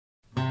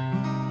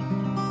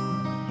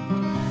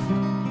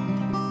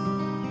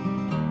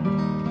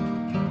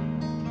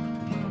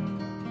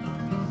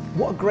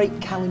What a great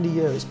calendar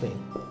year it's been.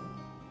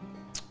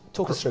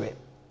 Talk us through it.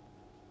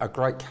 A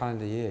great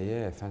calendar year,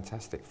 yeah,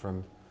 fantastic.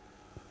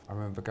 I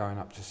remember going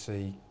up to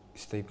see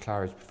Steve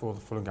Claridge before the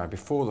Fulham game.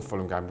 Before the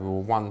Fulham game, we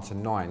were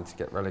 1-9 to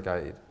get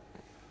relegated,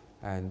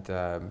 and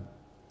I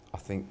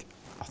think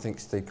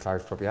Steve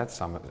Claridge probably had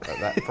some at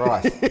that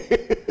price.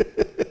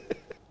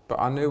 But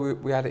I knew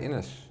we had it in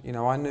us. You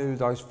know, I knew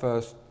those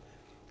first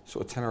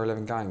sort of 10 or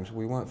 11 games,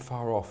 we weren't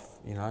far off.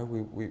 You know,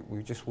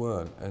 we just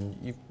weren't.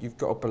 And you've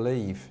got to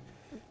believe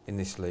in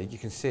this league. You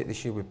can see it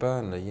this year with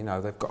Burnley. You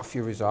know, they've got a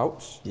few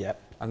results. Yep.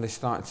 And they're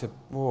starting to,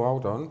 well,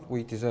 hold on,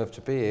 we deserve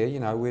to be here.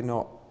 You know, we're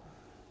not,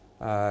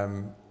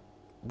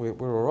 we're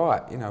all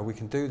right. You know, we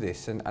can do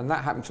this. And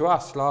that happened to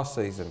us last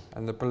season.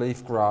 And the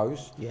belief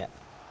grows. Yeah.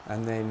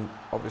 And then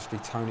obviously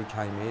Tony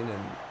came in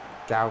and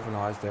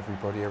galvanised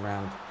everybody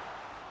around.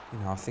 You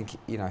know, I think,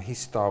 you know, his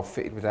style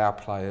fitted with our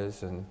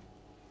players, and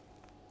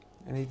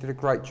he did a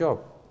great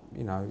job.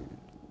 You know,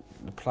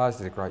 the players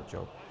did a great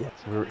job. Yeah.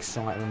 We were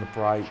excited on the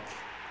break.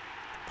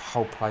 The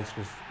whole place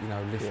was, you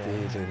know,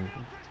 lifted, and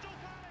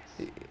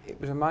it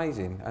was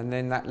amazing. And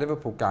then that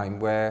Liverpool game,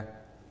 where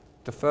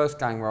the first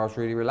game where I was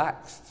really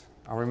relaxed.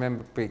 I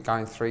remember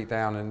going 3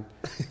 down and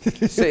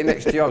sitting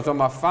next to you. I was on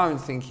my phone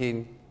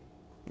thinking,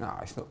 no,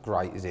 it's not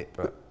great, is it?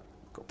 But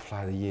I've got to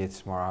play the year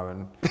tomorrow,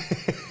 and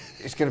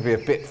it's going to be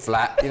a bit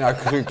flat, you know,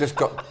 because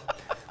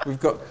we've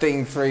got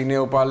dinged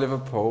 3-0 by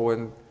Liverpool,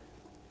 and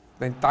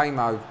then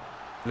Damo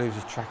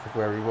loses track of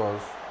where he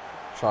was,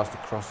 tries to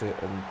cross it,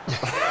 and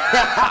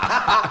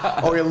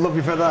oh, he'll love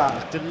you for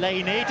that.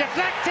 Delaney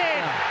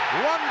deflected,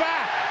 one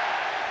back.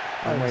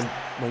 And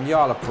when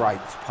Yala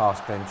breaks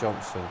past Ben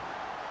Johnson,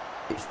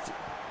 it's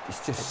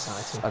just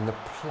exciting, and the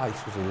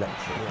place was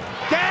electric.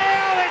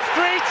 Gale, it's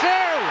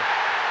 3-2.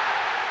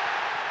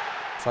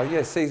 So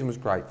yeah, season was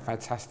great,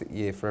 fantastic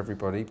year for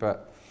everybody.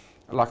 But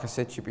like I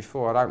said to you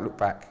before, I don't look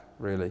back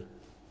really.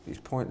 It's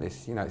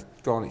pointless. You know, it's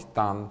gone, it's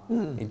done.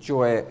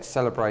 Enjoy it,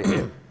 celebrate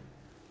it,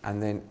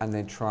 and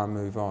then try and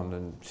move on.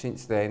 And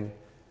since then,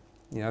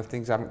 you know,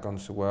 things haven't gone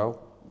so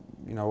well.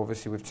 You know,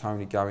 obviously with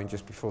Tony going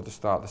just before the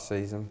start of the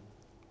season,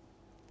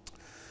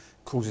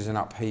 causes an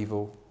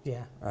upheaval.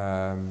 Yeah.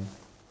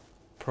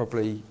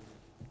 Probably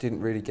didn't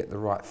really get the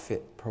right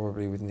fit,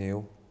 probably with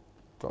Neil.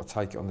 Got to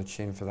take it on the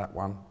chin for that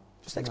one.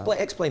 Just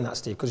explain that,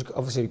 Steve, because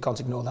obviously we can't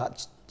ignore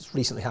that. It's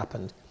recently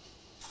happened.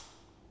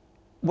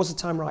 Was the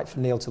time right for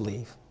Neil to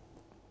leave?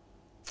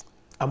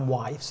 And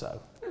why, if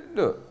so?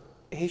 Look,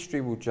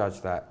 history will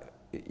judge that.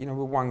 You know,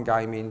 we're 1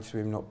 game into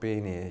him not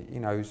being here. You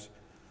know,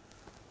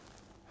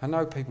 I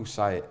know people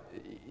say it.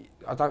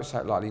 I don't say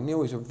it lightly.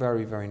 Neil is a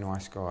very, very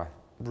nice guy.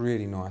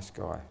 Really nice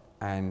guy.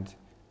 And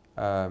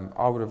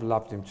I would have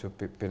loved him to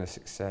have been a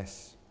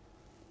success.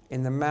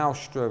 In the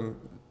maelstrom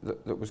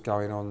that was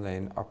going on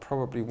then, I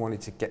probably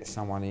wanted to get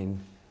someone in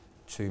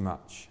too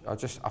much. I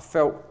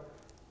felt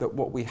that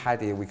what we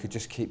had here, we could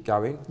just keep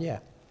going. Yeah.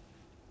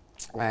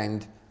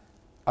 And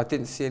I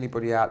didn't see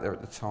anybody out there at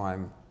the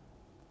time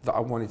that I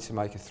wanted to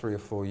make a 3 or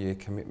 4 year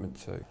commitment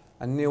to.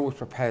 And Neil was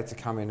prepared to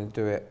come in and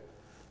do it,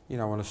 you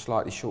know, on a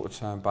slightly shorter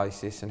term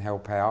basis and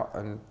help out.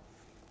 And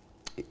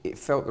it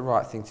felt the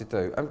right thing to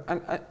do.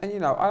 And you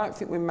know, I don't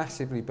think we're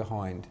massively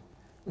behind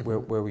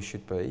where we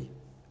should be.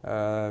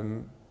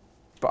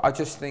 But I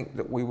just think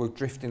that we were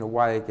drifting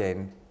away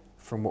again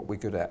from what we're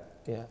good at.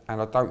 Yeah.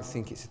 And I don't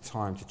think it's a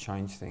time to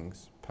change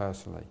things,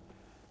 personally.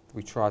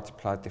 We tried to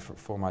play a different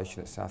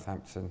formation at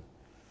Southampton,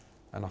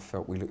 and I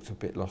felt we looked a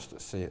bit lost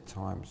at sea at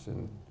times,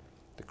 and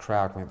the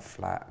crowd went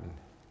flat, and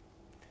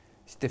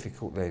it's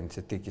difficult then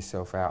to dig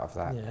yourself out of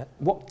that. Yeah.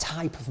 What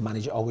type of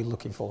manager are we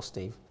looking for,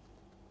 Steve?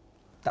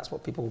 That's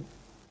what people...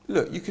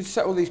 Look, you can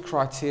set all these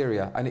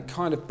criteria and it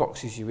kind of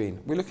boxes you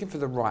in. We're looking for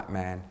the right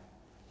man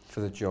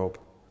for the job.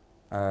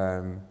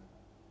 And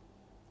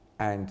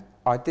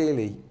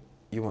ideally,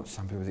 you want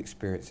somebody with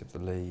experience of the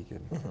league.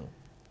 And,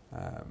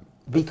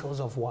 because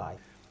of why?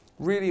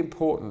 Really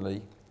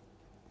importantly,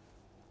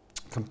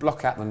 can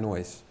block out the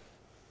noise.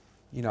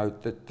 You know,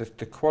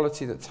 the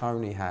quality that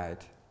Tony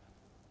had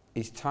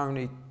is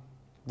Tony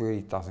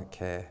really doesn't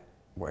care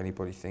what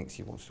anybody thinks.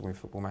 He wants to win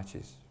football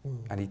matches.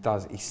 And he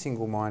does. He's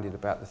single-minded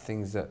about the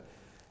things that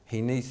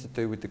he needs to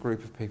do with the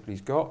group of people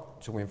he's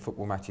got to win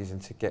football matches and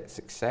to get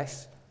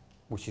success,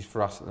 which is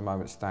for us at the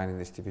moment staying in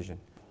this division.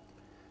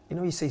 You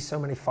know, you see so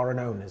many foreign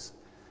owners,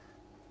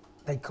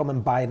 they come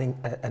and buy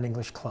an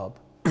English club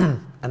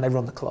and they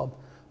run the club.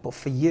 But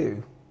for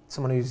you,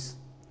 someone who's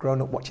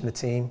grown up watching the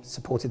team,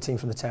 supported the team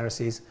from the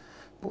terraces,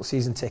 bought a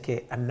season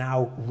ticket and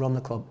now run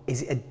the club,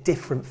 is it a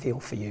different feel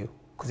for you?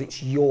 Because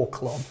it's your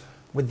club.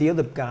 With the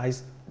other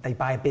guys, they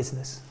buy a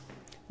business.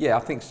 Yeah, I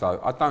think so.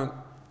 I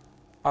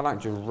don't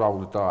just roll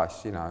the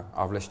dice, you know,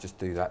 oh, let's just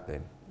do that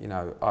then. You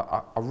know,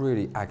 I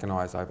really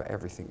agonise over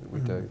everything that we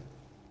do.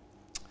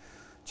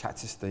 Chat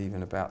to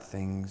Stephen about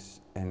things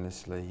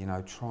endlessly, you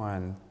know, try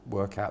and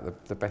work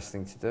out the best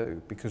thing to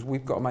do, because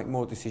we've got to make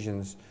more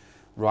decisions,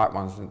 right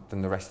ones,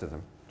 than the rest of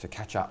them, to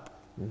catch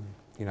up,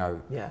 you know.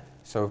 Yeah.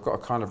 So we've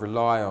got to kind of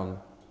rely on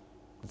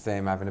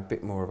them having a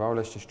bit more of, oh,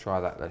 let's just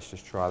try that,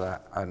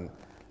 and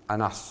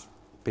us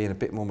being a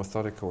bit more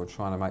methodical and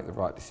trying to make the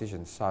right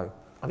decisions. So,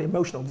 Are they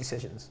emotional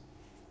decisions?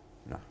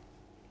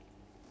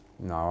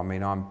 No, I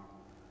mean, I'm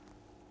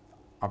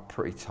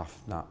pretty tough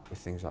nut with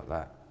things like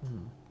that.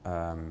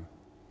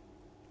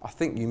 I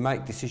think you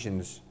make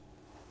decisions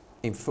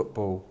in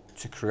football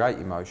to create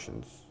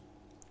emotions.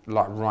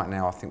 Like right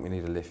now, I think we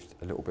need a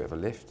little bit of a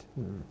lift.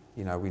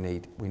 You know, we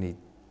need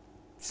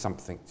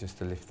something just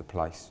to lift the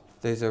place.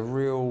 There's a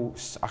real,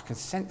 I can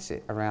sense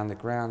it around the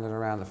ground and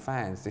around the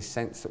fans, this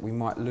sense that we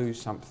might lose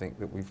something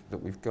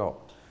that we've got.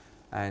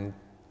 And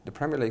the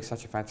Premier League's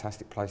such a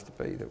fantastic place to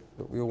be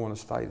that we all want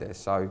to stay there.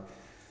 So,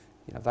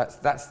 you know,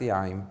 that's the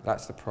aim,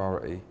 that's the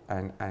priority,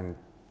 and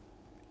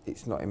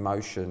it's not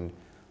emotion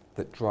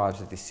that drives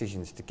the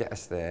decisions to get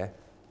us there,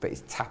 but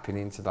it's tapping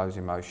into those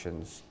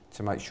emotions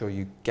to make sure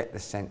you get the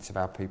sense of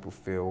how people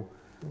feel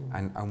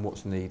and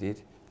what's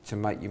needed to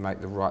make you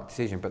make the right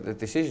decision. But the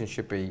decision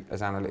should be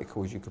as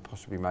analytical as you could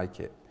possibly make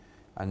it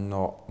and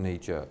not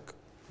knee-jerk.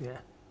 Yeah.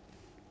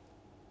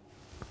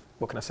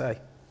 What can I say?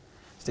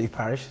 Steve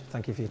Parish,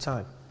 thank you for your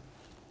time.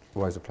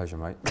 Always a pleasure,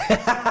 mate.